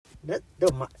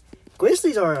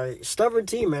Grizzlies are a stubborn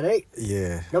team, man.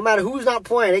 No matter who's not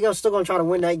playing, they're still gonna try to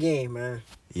win that game, man.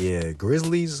 Yeah,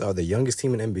 Grizzlies are the youngest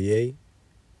team in NBA,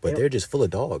 but they're just full of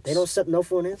dogs. They don't accept no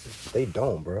for an answer. They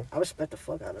don't, bro. I respect the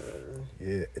fuck out of it.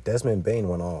 Yeah, Desmond Bane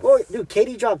went off. Well, dude,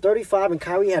 KD dropped 35 and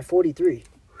Kyrie had 43.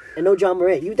 And no John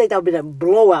Morant. You think that would be a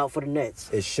blowout for the Nets?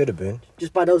 It should have been.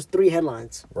 Just by those 3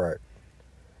 headlines. Right.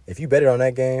 If you bet it on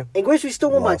that game, and Grizzlies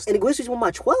still won the Grizzlies won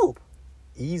by 12.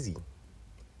 Easy.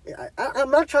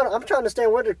 I'm trying to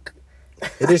understand where the.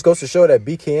 It just goes to show that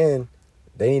BKN,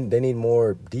 they need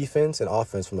more defense and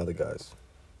offense from other guys.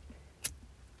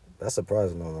 That's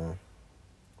surprising though, man.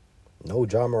 No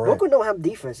John Morant. Brooklyn don't have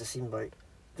defense. It seems like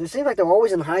they're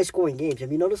always in high scoring games.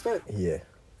 Have you noticed that? Yeah.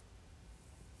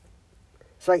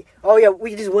 It's like, oh yeah,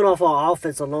 we just went off our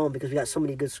offense alone because we got so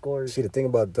many good scorers. See, the thing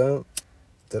about them,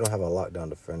 they don't have a lockdown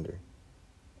defender.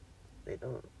 They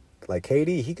don't. Like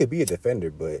KD, he could be a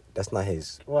defender, but that's not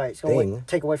his right. It's thing. Gonna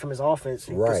take away from his offense.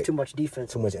 Right. Too much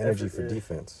defense. Too much energy for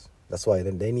defense. That's why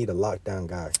they need a lockdown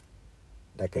guy.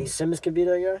 That can. Simmons could be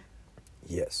that guy.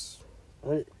 Yes.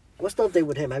 What's the update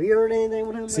with him? Have you heard anything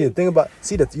with him? See, the thing about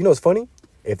you know what's funny?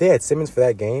 If they had Simmons for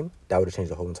that game, that would have changed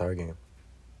the whole entire game.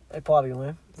 They probably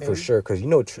win. Maybe. For sure, because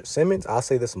Simmons, I'll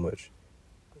say this much.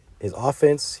 His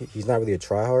offense, he's not really a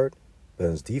tryhard, but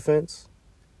his defense,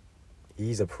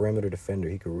 he's a perimeter defender.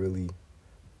 He could really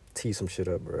tee some shit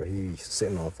up, bro. He's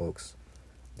sitting on folks.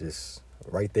 Just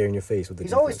right there in your face with the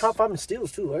defense. He's always top 5 in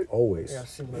steals, too, right? Always.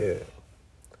 Yeah.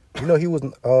 He was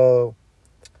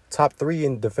top 3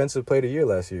 in defensive player of the year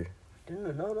last year.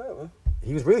 Didn't know that one.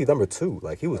 He was really number 2.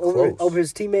 Like, he was close. Over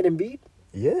his teammate Embiid?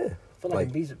 Yeah. I feel like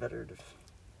Embiid's a better defender.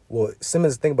 Well,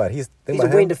 Simmons, think about it. He's a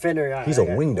wing defender. He's a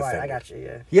wing defender. Right, I got you,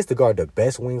 yeah. He has to guard the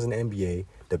best wings in the NBA,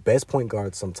 the best point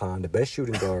guards sometimes, the best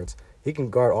shooting guards. He can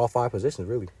guard all 5 positions,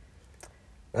 really.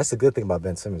 That's the good thing about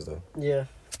Ben Simmons, though. Yeah.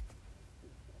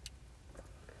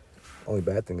 Only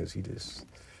bad thing is he just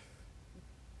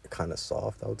kind of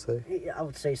soft, I would say. Yeah, I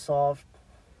would say soft.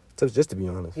 Just to be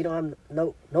honest. He don't have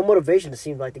no motivation, it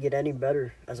seems like, to get any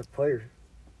better as a player.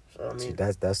 So, I mean... See,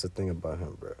 that's the thing about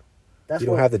him, bro. You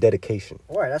don't have the dedication.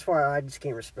 Right, that's why I just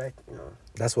can't respect,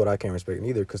 That's what I can't respect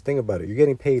either, because think about it. You're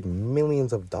getting paid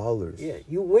millions of dollars. Yeah,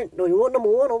 you went number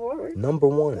 1 overall, right? Number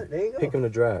 1. There you go. Pick in the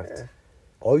draft. Yeah.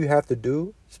 All you have to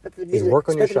do is work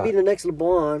on your shot. To be the next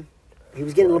LeBron. He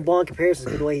was getting LeBron comparisons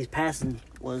because the way he's passing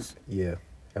was... Yeah,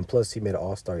 and plus he made an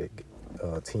all-star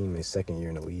team his second year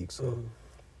in the league, so...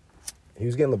 He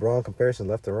was getting LeBron comparisons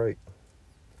left and right.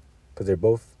 Because they're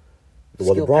both...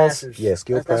 Well, LeBron's... Yeah,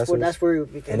 skilled passers. That's where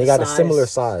it became and they got a similar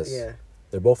size. Yeah.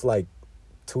 They're both like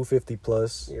 250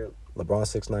 plus. Yeah. LeBron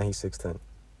 6'9", he's 6'10".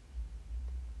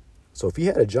 So if he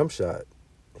had a jump shot,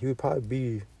 he would probably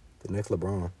be the next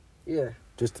LeBron. Yeah.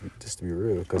 Just to be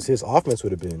real, because his offense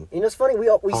would have been. You know, it's funny. We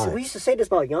used to say this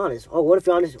about Giannis. Oh, what if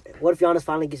Giannis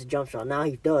finally gets a jump shot? Now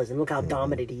he does, and look how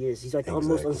dominant he is. He's like the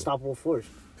most unstoppable force.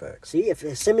 Facts. See, if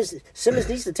Simmons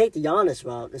needs to take the Giannis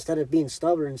route instead of being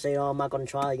stubborn and say, "Oh, I'm not going to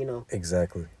try,"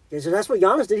 Exactly. Yeah, so that's what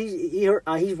Giannis did.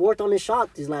 He's worked on his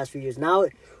shot these last few years. Now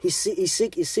he's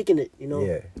seeking it.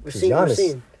 Yeah. We're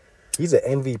seeing. He's an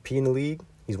MVP in the league.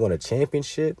 He's won a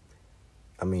championship.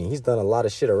 I mean, he's done a lot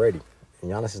of shit already. And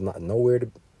Giannis is not nowhere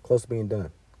close to being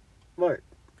done. Right.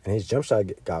 And his jump shot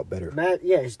got better.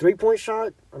 His 3-point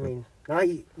shot. I mean, now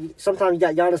sometimes you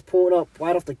got Giannis pulling up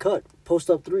right off the cut, post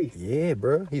up 3. Yeah,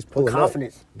 bro. He's pulling with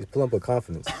confidence. Up. He's pulling up with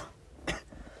confidence.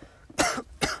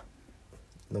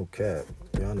 No cap.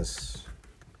 Giannis,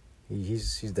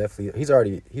 he's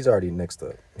already next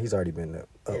up. He's already been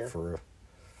up for real.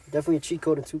 Definitely a cheat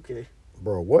code in 2K.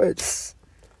 Bro, what?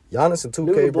 Giannis in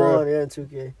 2K, LeBron, bro. Yeah, in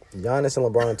 2K. Giannis and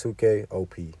LeBron in 2K,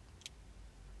 OP.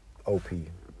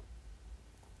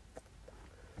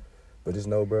 But just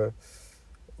know, bro,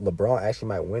 LeBron actually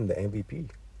might win the MVP.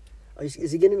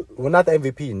 Is he getting... Well, not the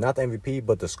MVP,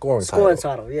 but the scoring title. Scoring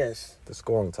title, yes. The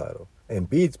scoring title. And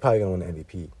Embiid's probably going to win the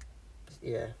MVP.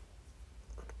 Yeah.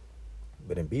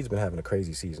 But Embiid's been having a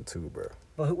crazy season too, bro.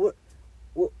 But who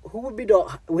would be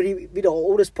would he be the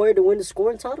oldest player to win the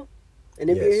scoring title in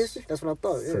NBA history? That's what I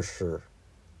thought. Yeah. For sure.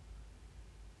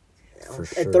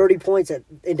 At 30 points and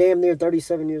damn near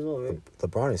 37 years old, right?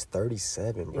 LeBron is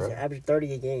 37, bro. He's average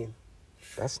 30 a game.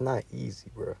 That's not easy,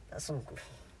 bro. That's some...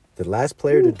 The last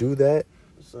player to do that,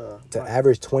 to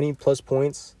average 20-plus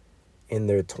points in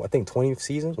their, 20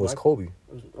 seasons, was Kobe.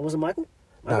 Was it Michael?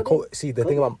 Nah, see, the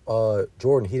thing about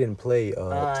Jordan, he didn't play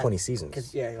 20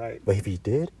 seasons. Yeah, right. But if he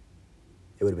did,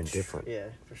 it would have been different. Yeah,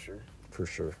 for sure. For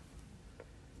sure.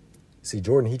 See,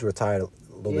 Jordan, he retired a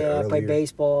little bit earlier. Yeah, played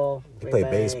baseball. He played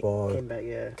baseball. Came back,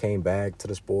 yeah. Came back to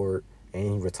the sport, and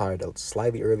he retired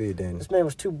slightly earlier than... This man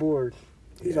was too bored.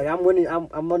 He's like, I'm winning.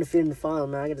 I'm undefeated in the final,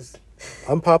 man. I got this.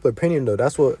 Unpopular opinion though.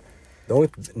 That's what the only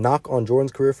knock on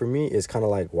Jordan's career for me is kind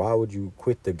of like, why would you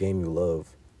quit the game you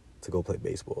love to go play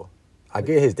baseball? I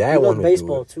get his dad wanted to do it.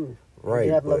 baseball too. Right.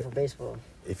 You have love for baseball.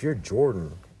 If you're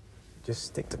Jordan, just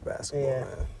stick to basketball, Yeah.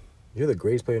 man. You're the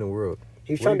greatest player in the world.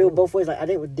 He was trying to do it both ways. Like I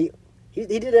think with he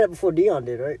did that before Deion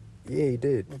did, right? Yeah, he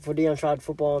did. Before Deion tried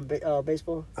football and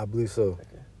baseball. I believe so.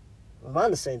 Okay.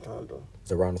 Around the same time though.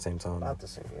 It's around the same time. About the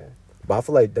same, yeah. But I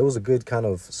feel like that was a good kind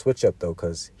of switch up though,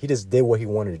 because he just did what he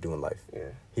wanted to do in life. Yeah.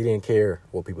 He didn't care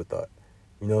what people thought.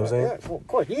 You know what I'm saying? Yeah, well, of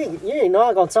course. You ain't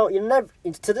not gonna tell. You never.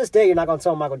 To this day, you're not gonna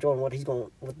tell Michael Jordan what he's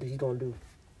gonna do.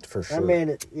 For sure. That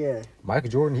man, yeah. Michael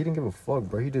Jordan, he didn't give a fuck,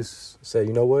 bro. He just said,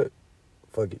 you know what?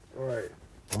 Fuck it. Right.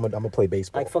 I'm gonna play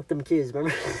baseball. Like fuck them kids,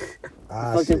 remember?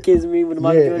 Ah, fuck shit. them kids meme with the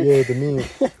Michael Jordan. Yeah, the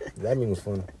meme. That meme was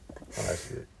funny. Ah,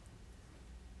 shit.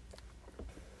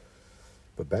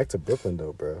 But back to Brooklyn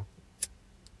though, bro.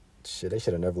 Shit, they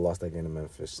should have never lost that game to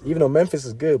Memphis. Even though Memphis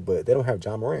is good, but they don't have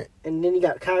John Morant. And then you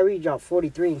got Kyrie dropped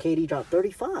 43 and KD dropped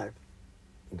 35.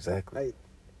 Exactly. Like,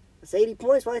 it's 80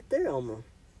 points right there almost.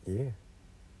 Yeah.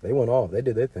 They went off. They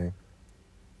did their thing.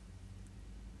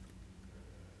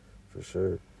 For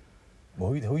sure.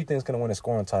 Well, who you think is going to win a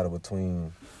scoring title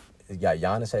between... You got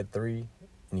Giannis at 3,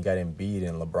 and you got Embiid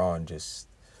and LeBron just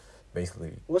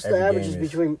basically... What's the averages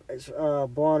between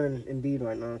Braun and Embiid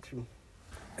right now, too?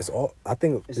 It's all... I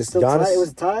think Is it's it still Giannis... tied? It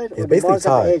was tied? It's basically LeBron's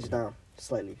got the tied. edge now,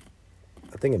 slightly.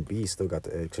 I think Embiid still got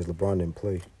the edge because LeBron didn't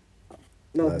play.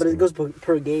 No, last but it game. goes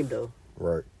per game, though.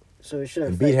 Right. So it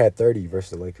shouldn't Embiid had 30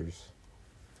 versus the Lakers.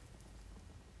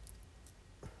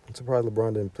 I'm surprised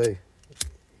LeBron didn't play.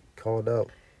 Called out.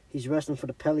 He's resting for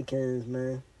the Pelicans,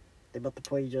 man. They about to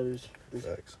play each other's.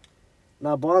 Facts.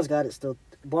 Nah, Braun's got it still.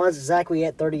 Braun's exactly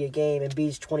at 30 a game, and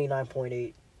Embiid's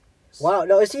 29.8. Wow,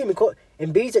 no, it's even close.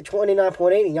 Embiid's at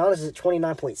 29.8, and Giannis is at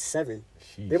 29.7.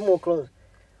 They're more close.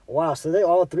 Wow, so they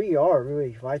all three are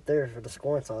really right there for the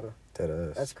scoring title.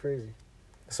 That's crazy.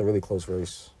 It's a really close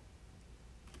race.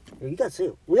 Yeah, you got to see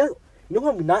it. You know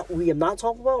what we have not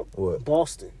talked about? What?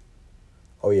 Boston.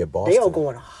 Oh, yeah, Boston. They are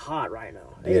going hot right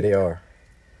now. They are.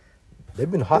 They've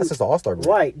been hot since the All-Star break.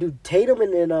 Right, dude. Tatum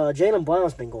and Jaylen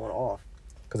Brown's been going off.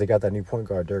 Because they got that new point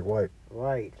guard, Derek White.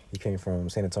 Right. He came from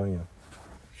San Antonio.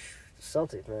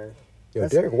 Celtics, man. Yo,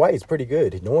 Derek White is pretty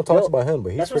good. No one talks about him,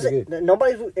 but he's pretty good.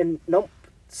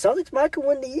 Celtics might could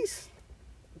win the East.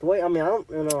 The way, I mean,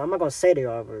 I'm not gonna say they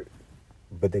are,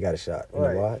 but they got a shot. You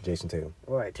know why? Jason Tatum.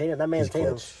 Right, Tatum. That man's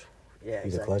Tatum. Yeah,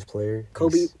 he's a clutch player.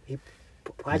 Kobe, he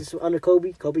practiced under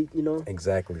Kobe. Kobe, you know.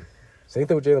 Exactly. Same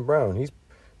thing with Jaylen Brown.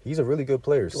 He's a really good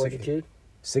player. Georgia kid.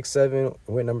 6'7",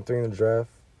 went number 3 in the draft.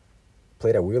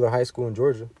 Played at Wheeler High School in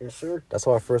Georgia. Yes, sir. That's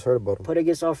how I first heard about him. Played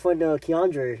against our friend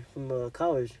Keandre from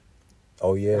college.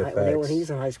 Oh yeah, when he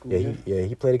was in high school. Yeah,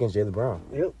 he played against Jaylen Brown.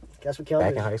 Yep, that's what Keandre.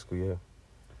 Back in high school, yeah.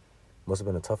 Must have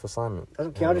been a tough assignment. That's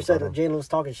what Keandre said. That Jaylen was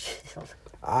talking shit.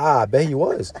 I bet he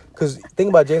was. Because think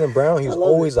about Jaylen Brown, he was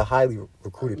always a highly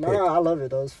recruited pick. I love it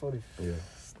though. It's funny. Yeah,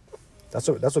 that's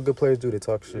what good players do. They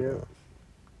talk shit. Yeah. Man.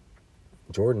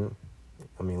 Jordan,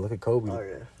 I mean, look at Kobe. Oh,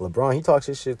 yeah. LeBron, he talks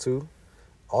his shit too.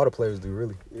 All the players do,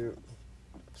 really. Yeah.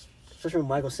 Especially when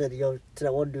Michael said, "Yo," to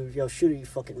that one dude, "Yo, shoot it, you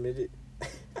fucking midget."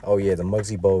 Oh yeah, the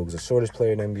Muggsy Bogues, the shortest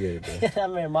player in the NBA, bro.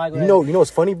 That man, Michael. You know what's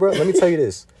funny, bro? Let me tell you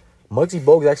this. Muggsy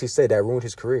Bogues actually said that ruined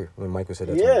his career when Michael said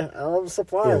that. Yeah, I'm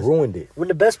surprised. It ruined it. When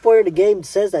the best player in the game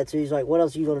says that to you, he's like, "What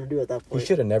else are you gonna do at that point?" He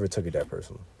should have never took it that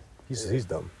personal. He's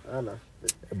dumb. I know.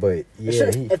 But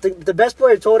yeah, if the best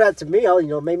player told that to me,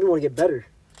 made me want to get better.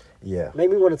 Yeah.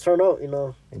 Made me want to turn out,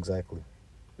 Exactly.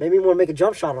 Made me want to make a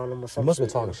jump shot on him or something. He must have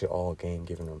been talking shit all game,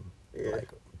 giving him,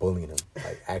 bullying him.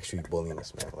 Like, actually bullying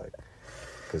this man. Like,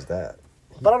 because that.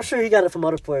 But I'm sure he got it from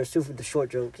other players, too, for the short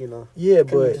joke, Yeah,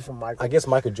 but I guess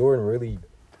Michael Jordan really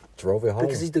drove it home.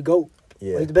 Because he's the GOAT.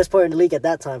 Yeah. Well, he's the best player in the league at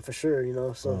that time, for sure,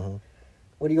 So,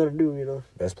 what are you going to do,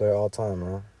 Best player of all time,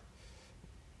 man.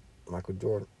 Michael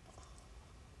Jordan.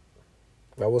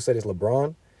 I will say this,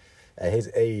 LeBron, at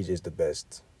his age, is the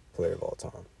best player of all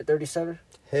time. At 37?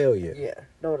 Hell yeah. Yeah.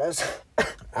 No, that's...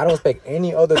 I don't expect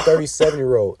any other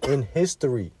 37-year-old in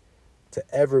history to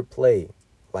ever play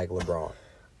like LeBron.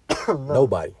 No.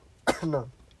 Nobody. No.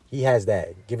 He has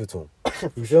that. Give it to him.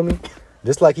 You feel me?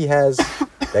 Just like he has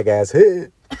that guy's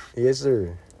head. Yes,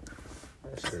 sir.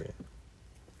 That's it.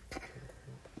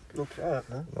 No cap,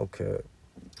 man. No cap.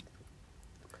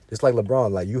 Just like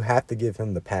LeBron, like, you have to give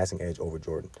him the passing edge over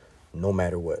Jordan, no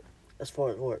matter what. As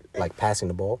far as what? Like passing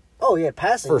the ball. Oh, yeah,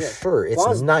 passing. For sure. It's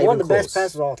LeBron's not even one of the close. best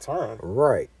passes of all time.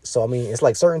 Right. So, I mean, it's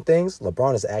like certain things,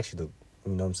 LeBron is actually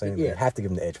you know what I'm saying? Yeah. You have to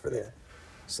give him the edge for that. Yeah.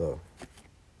 So,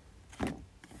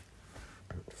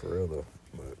 for real, though.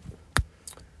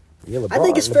 Yeah, LeBron. I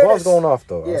think it's fair. LeBron's going off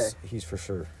though. Yeah. He's for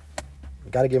sure.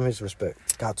 Got to give him his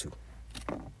respect. Got to.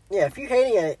 Yeah, if you're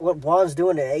hating at what Bron's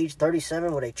doing at age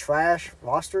 37 with a trash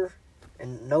roster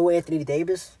and no Anthony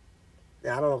Davis,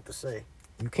 then I don't know what to say.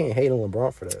 You can't hate on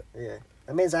LeBron for that. Yeah.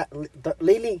 That means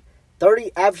leading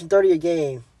averaging 30 a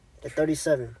game at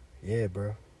 37. Yeah,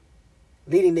 bro.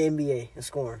 Leading the NBA in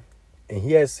scoring. And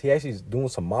he actually doing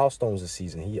some milestones this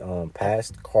season. He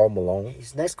passed Karl Malone.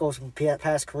 His next goal is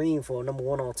past Kareem for number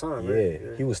one all time. Yeah, right?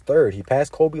 he was third. He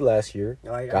passed Kobe last year.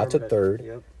 Got to that. third.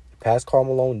 Yep. Passed Karl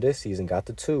Malone this season. Got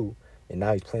to 2. And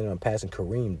now he's planning on passing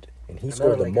Kareem. And he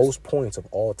scored the most points of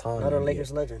all time. Another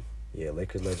Lakers legend. Yeah,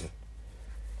 Lakers legend.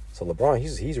 So LeBron,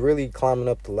 he's really climbing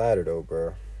up the ladder though,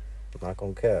 bro. I'm not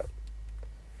gonna cap.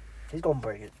 He's gonna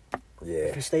break it. Yeah.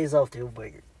 If he stays healthy, he'll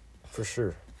break it. For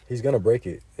sure. He's gonna break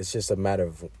it. It's just a matter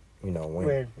of,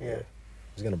 when. Yeah.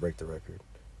 He's gonna break the record.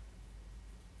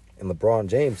 And LeBron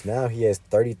James, now he has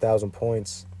 30,000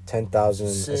 points, 10,000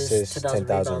 assists,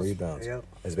 10,000 rebounds. Yep.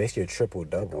 It's basically a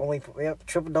triple-double.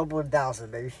 Triple-double in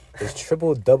thousands, baby. It's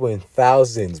triple-double in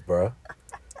thousands, bro.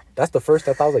 That's the first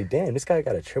I thought. I was like, damn, this guy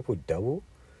got a triple-double?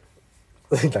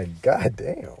 Like,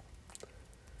 goddamn.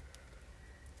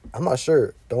 I'm not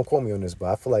sure. Don't quote me on this, but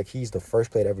I feel like he's the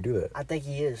first player to ever do that. I think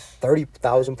he is.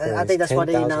 30,000 points. I think that's 10, why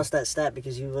they announced that stat,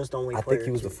 because he was the only player. I think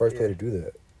he was the first player to do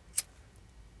that.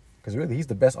 Because really, he's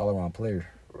the best all-around player.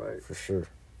 Right. For sure.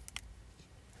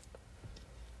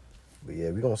 But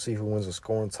yeah, we're going to see who wins the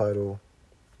scoring title.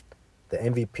 The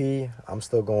MVP, I'm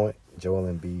still going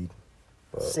Joel Embiid.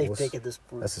 Safe pick at this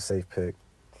point. That's a safe pick.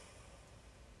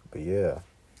 But yeah.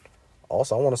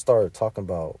 Also, I want to start talking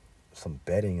about some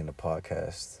betting in the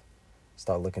podcast.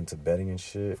 Start looking to betting and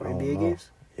shit. For NBA games?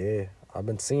 Yeah. I've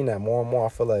been seeing that more and more. I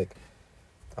feel like,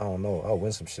 I don't know, I'll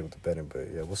win some shit with the betting. But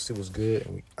yeah, we'll see what's good.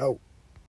 And we out.